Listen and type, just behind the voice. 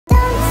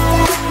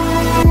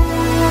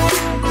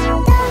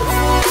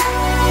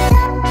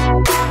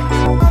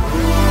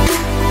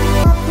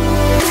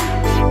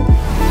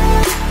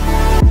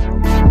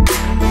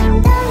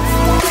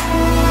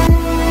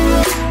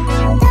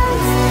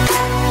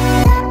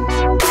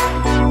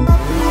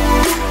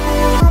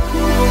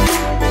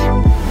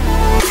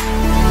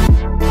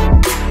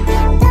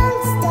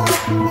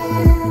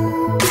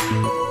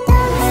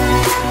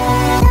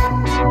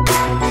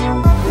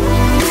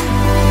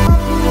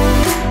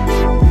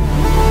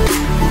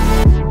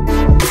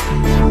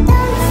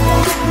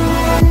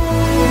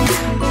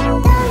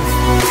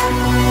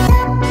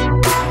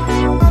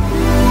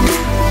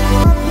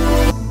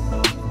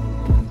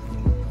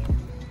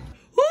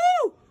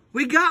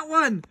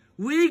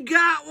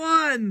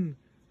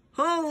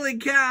Holy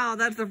cow,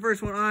 that's the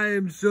first one. I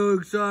am so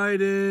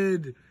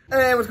excited.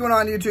 Hey, what's going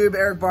on YouTube?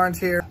 Eric Barnes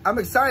here. I'm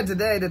excited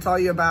today to tell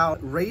you about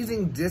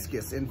raising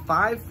discus and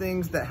 5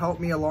 things that helped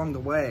me along the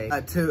way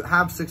to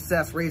have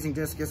success raising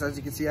discus. As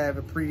you can see, I have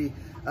a pretty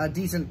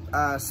decent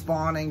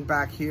spawning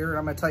back here.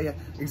 I'm gonna tell you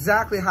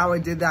exactly how I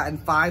did that and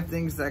 5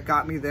 things that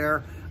got me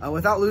there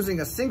without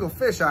losing a single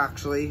fish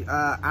actually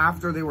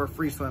after they were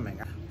free swimming.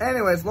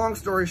 Anyways, long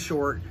story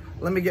short,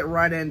 let me get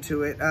right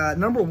into it.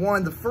 Number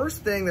 1, the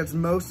first thing that's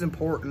most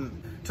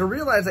important to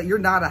realize that you're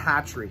not a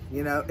hatchery.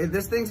 You know,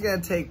 this thing's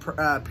gonna take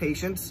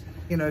patience.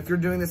 You know, if you're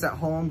doing this at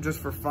home just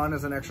for fun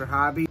as an extra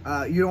hobby,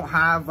 you don't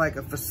have like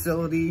a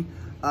facility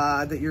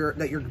that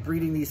you're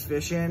breeding these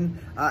fish in,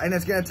 and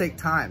it's gonna take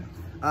time.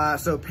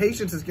 So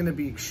patience is gonna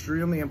be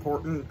extremely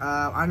important.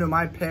 I know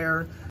my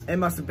pair, it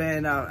must have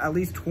been at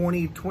least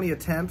 20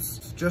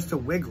 attempts just to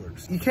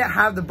wigglers. You can't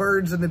have the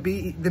birds and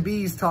the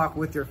bees talk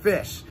with your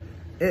fish.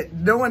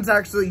 No one's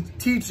actually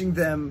teaching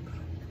them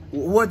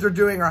what they're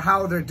doing or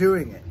how they're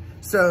doing it.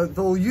 So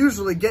they'll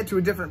usually get to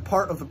a different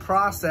part of the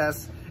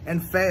process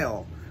and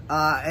fail.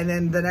 And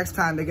then the next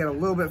time they get a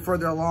little bit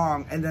further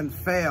along and then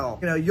fail.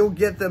 You know, you'll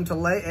get them to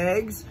lay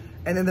eggs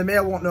and then the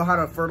male won't know how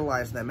to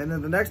fertilize them. And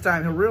then the next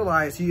time he'll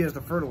realize he has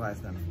to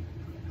fertilize them.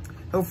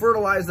 He'll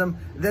fertilize them,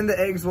 then the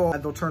eggs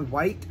they'll turn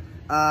white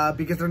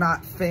because they're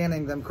not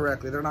fanning them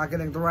correctly. They're not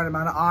getting the right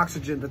amount of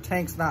oxygen. The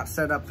tank's not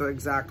set up the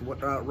exact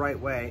right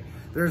way.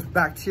 There's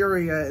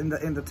bacteria in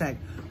the tank.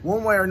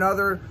 One way or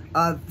another,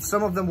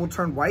 some of them will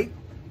turn white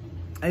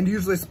and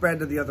usually spread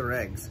to the other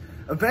eggs.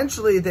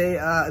 Eventually,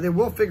 they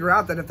will figure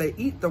out that if they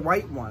eat the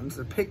white ones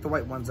or pick the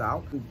white ones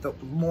out, the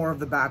more of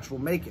the batch will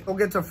make it. They'll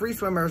get to free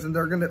swimmers and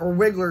or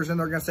wigglers, and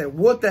they're gonna say,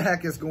 "What the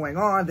heck is going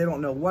on?" They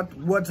don't know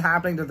what's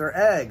happening to their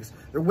eggs.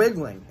 They're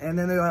wiggling, and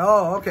then they're like,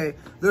 "Oh, okay,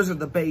 those are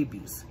the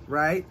babies,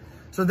 right?"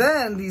 So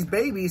then these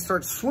babies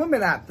start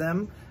swimming at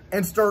them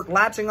and start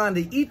latching on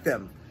to eat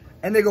them,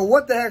 and they go,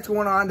 "What the heck's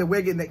going on?" They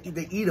wiggle and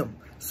they eat them.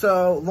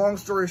 So long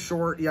story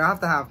short, you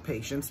have to have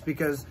patience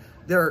because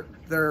they're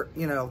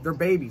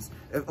babies.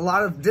 A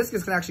lot of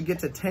discus can actually get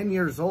to 10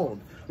 years old,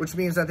 which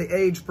means that they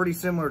age pretty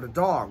similar to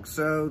dogs.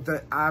 So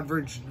the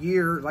average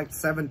year, like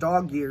 7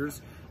 dog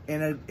years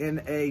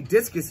in a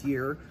discus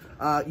year,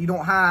 you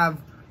don't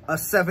have a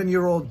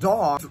 7-year-old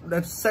dog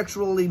that's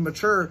sexually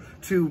mature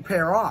to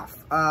pair off.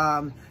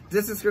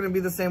 This is going to be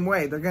the same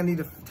way. They're going to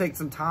need to take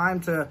some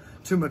time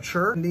to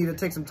mature, need to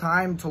take some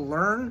time to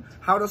learn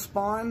how to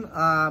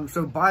spawn.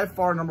 So by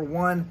far, number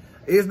one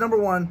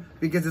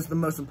because it's the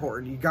most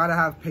important. You got to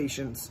have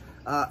patience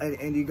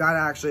and you got to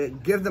actually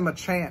give them a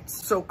chance.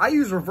 So I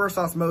use reverse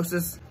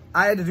osmosis.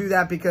 I had to do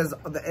that because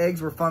the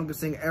eggs were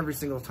fungusing every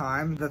single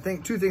time.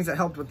 Two things that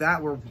helped with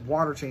that were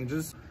water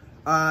changes.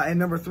 And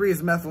number 3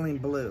 is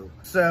methylene blue.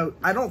 So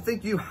I don't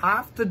think you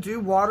have to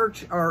do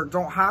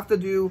don't have to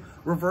do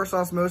reverse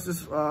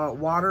osmosis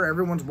water.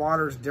 Everyone's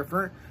water is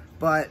different.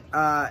 But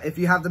if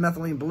you have the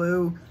methylene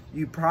blue,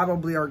 you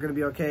probably are going to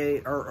be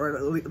okay, or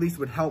at least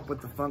would help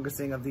with the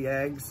fungusing of the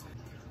eggs.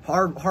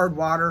 Hard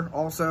water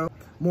also,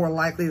 more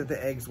likely that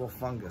the eggs will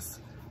fungus.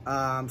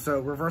 So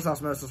reverse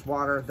osmosis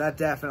water, that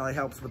definitely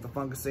helps with the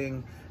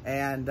fungusing,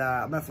 and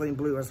methylene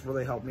blue has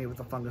really helped me with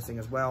the fungusing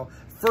as well.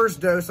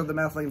 First dose of the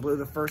methylene blue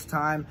the first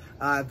time,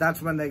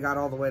 that's when they got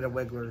all the way to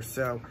wigglers.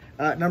 So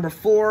number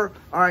 4,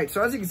 all right,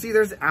 so as you can see,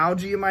 there's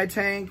algae in my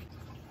tank.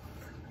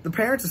 The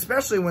parents,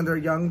 especially when they're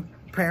young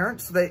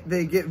parents,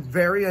 they get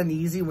very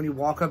uneasy when you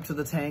walk up to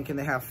the tank and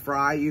they have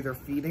fry either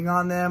feeding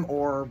on them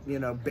or, you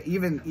know,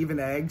 even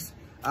eggs.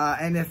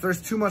 And if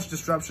there's too much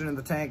disruption in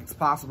the tank, it's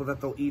possible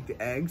that they'll eat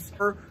the eggs.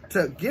 Or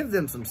to give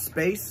them some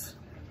space.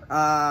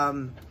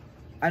 I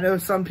know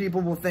some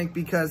people will think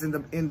because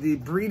in the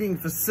breeding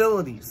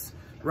facilities,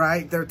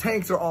 right, their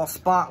tanks are all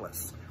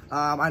spotless.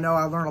 I know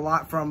I learned a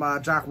lot from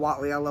Jack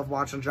Watley. I love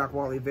watching Jack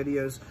Watley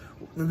videos.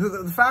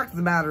 The fact of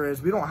the matter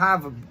is we don't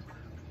have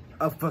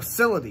a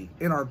facility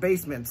in our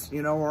basements,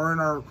 you know, or in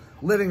our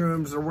living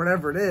rooms or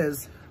whatever it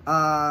is,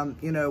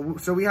 you know,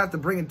 so we have to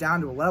bring it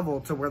down to a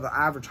level to where the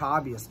average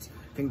hobbyist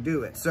can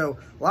do it. So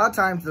a lot of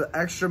times the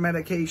extra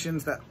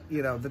medications that,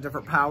 you know, the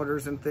different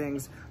powders and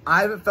things,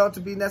 I haven't felt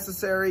to be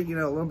necessary. You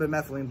know, a little bit of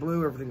methylene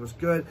blue, everything was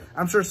good.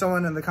 I'm sure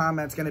someone in the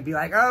comments going to be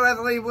like, "Oh,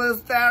 methylene blue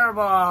is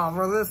terrible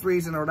for this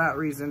reason or that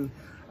reason."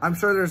 I'm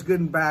sure there's good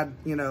and bad,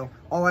 you know.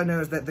 All I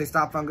know is that they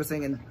stopped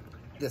fungusing and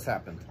this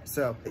happened.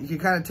 So you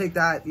kind of take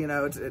that, you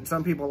know,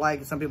 some people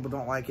like it, some people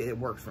don't like it. It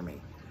works for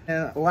me.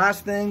 And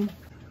last thing,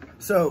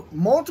 so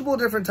multiple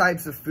different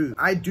types of food.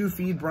 I do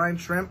feed brine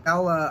shrimp.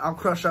 I'll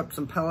crush up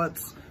some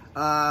pellets.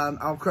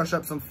 I'll crush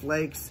up some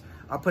flakes.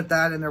 I'll put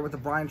that in there with the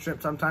brine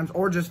shrimp sometimes,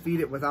 or just feed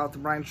it without the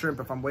brine shrimp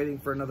if I'm waiting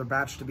for another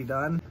batch to be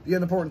done. The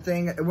other important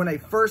thing, when they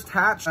first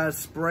hatch,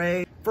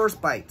 spray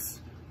first bites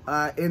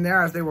in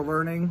there as they were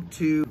learning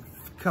to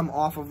come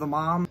off of the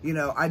mom. You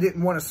know, I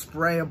didn't want to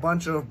spray a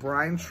bunch of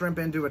brine shrimp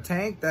into a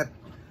tank that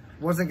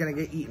wasn't going to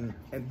get eaten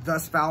and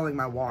thus fouling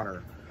my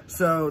water.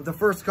 So the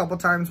first couple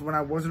times when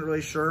I wasn't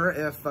really sure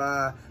if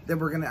they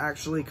were gonna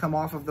actually come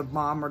off of the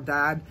mom or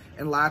dad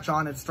and latch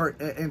on and start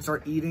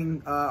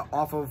eating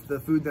off of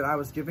the food that I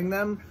was giving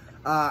them,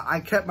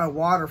 I kept my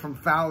water from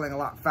fouling a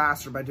lot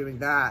faster by doing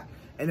that.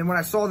 And then when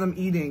I saw them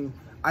eating,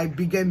 I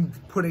began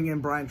putting in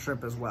brine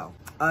shrimp as well.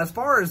 As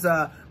far as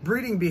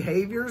breeding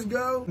behaviors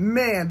go,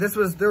 man, there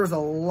was a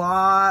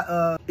lot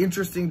of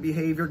interesting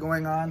behavior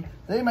going on.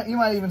 You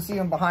might even see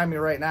them behind me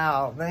right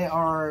now. They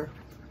are,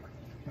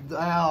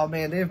 oh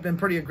man, they've been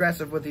pretty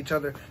aggressive with each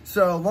other.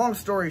 So long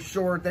story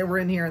short, they were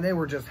in here and they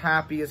were just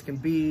happy as can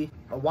be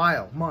a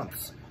while,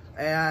 months.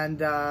 And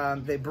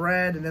they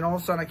bred, and then all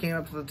of a sudden I came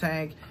up to the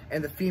tank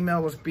and the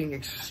female was being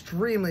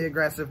extremely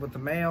aggressive with the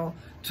male,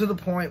 to the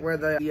point where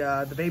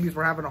the babies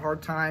were having a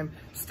hard time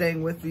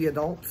staying with the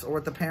adults or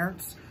with the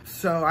parents.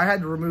 So I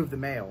had to remove the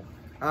male.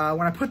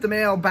 When I put the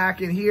male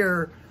back in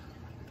here,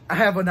 I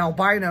have an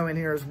albino in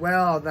here as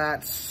well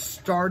that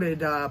started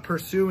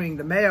pursuing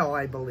the male,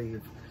 I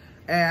believe.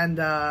 And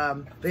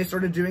they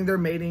started doing their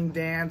mating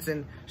dance,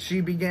 and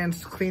she began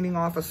cleaning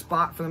off a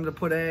spot for them to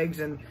put eggs,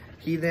 and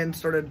he then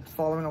started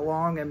following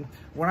along. And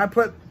when I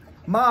put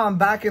mom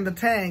back in the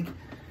tank,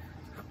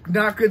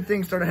 not good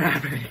things started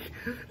happening.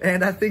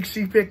 And I think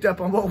she picked up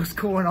on what was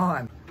going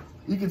on.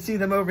 You can see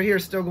them over here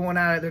still going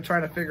at it. They're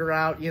trying to figure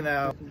out, you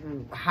know,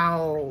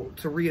 how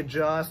to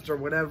readjust or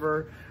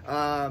whatever.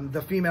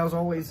 The female's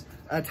always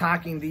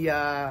attacking the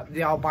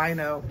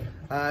albino,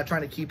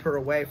 trying to keep her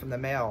away from the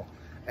male.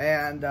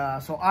 And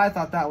so I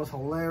thought that was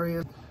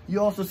hilarious. You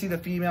also see the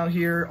female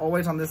here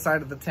always on this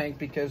side of the tank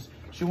because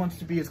she wants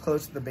to be as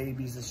close to the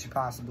babies as she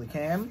possibly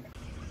can.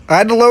 I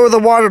had to lower the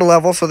water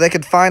level so they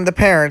could find the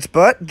parents,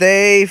 but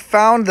they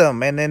found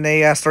them, and then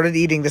they started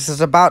eating. This is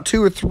about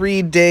 2 or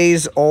 3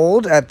 days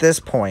old at this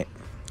point.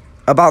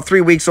 About 3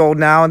 weeks old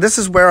now, and this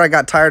is where I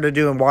got tired of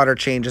doing water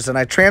changes, and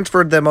I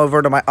transferred them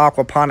over to my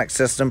aquaponic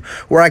system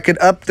where I could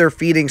up their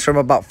feedings from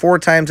about 4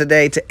 times a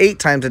day to 8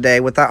 times a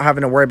day without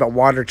having to worry about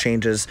water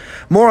changes.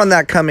 More on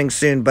that coming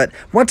soon, but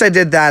once I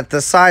did that,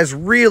 the size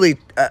really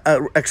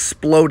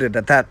exploded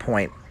at that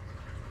point.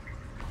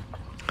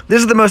 This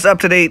is the most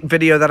up-to-date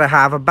video that I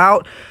have.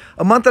 About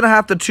a month and a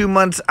half to 2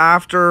 months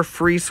after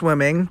free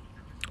swimming.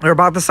 They're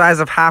about the size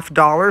of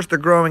 $50. They're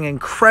growing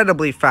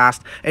incredibly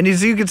fast. And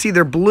as you can see,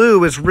 their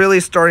blue is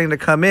really starting to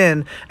come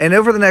in. And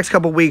over the next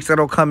couple weeks,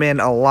 it'll come in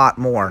a lot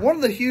more. One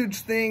of the huge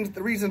things,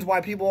 the reasons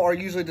why people are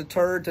usually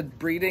deterred to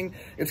breeding,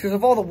 is because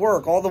of all the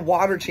work, all the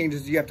water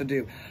changes you have to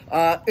do.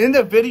 In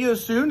the video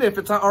soon, if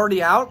it's not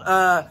already out,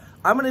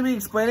 I'm going to be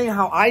explaining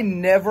how I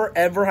never,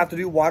 ever have to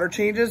do water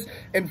changes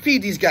and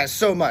feed these guys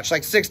so much,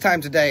 like 6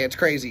 times a day. It's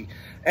crazy.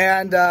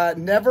 And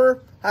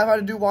never have had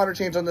to do water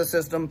change on this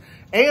system.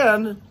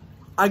 And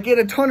I get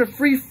a ton of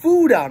free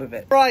food out of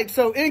it. All right,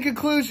 so in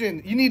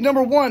conclusion, you need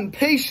number 1,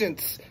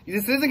 patience.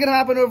 This isn't going to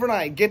happen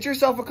overnight. Get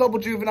yourself a couple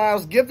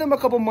juveniles, give them a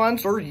couple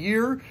months or a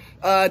year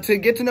to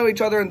get to know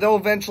each other, and they'll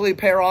eventually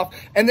pair off.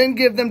 And then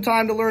give them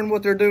time to learn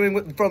what they're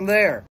doing from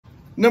there.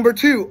 Number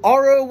 2,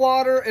 RO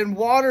water and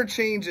water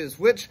changes,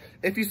 which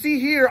if you see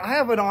here, I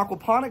have an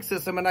aquaponic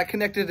system and I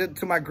connected it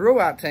to my grow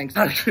out tanks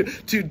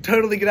to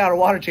totally get out of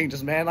water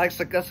changes, man. That's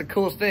the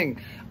coolest thing.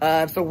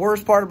 It's the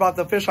worst part about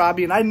the fish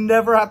hobby, and I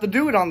never have to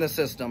do it on this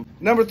system.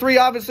 Number 3,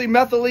 obviously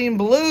methylene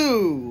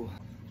blue.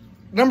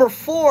 Number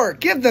 4,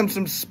 give them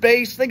some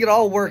space. They get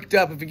all worked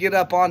up if you get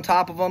up on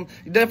top of them.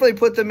 You definitely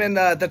put them in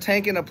the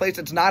tank in a place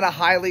that's not a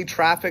highly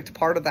trafficked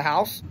part of the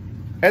house.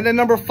 And then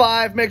number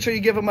 5, make sure you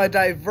give them a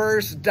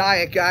diverse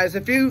diet, guys.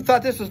 If you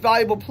thought this was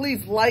valuable,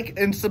 please like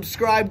and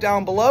subscribe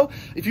down below.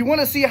 If you want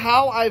to see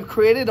how I've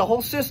created a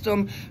whole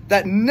system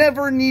that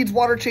never needs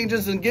water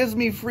changes and gives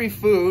me free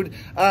food,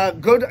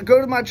 go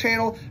to my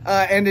channel.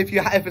 And if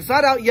it's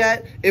not out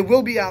yet, it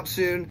will be out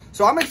soon.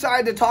 So I'm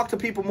excited to talk to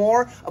people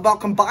more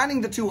about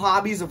combining the 2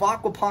 hobbies of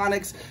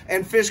aquaponics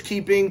and fish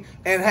keeping,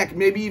 and heck,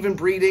 maybe even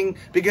breeding,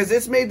 because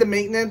it's made the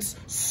maintenance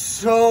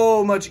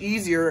so much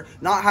easier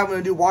not having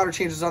to do water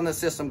changes on this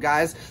system.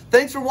 Guys,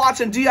 thanks for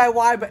watching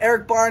DIY by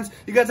Eric Barnes.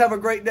 You guys have a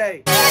great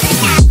day.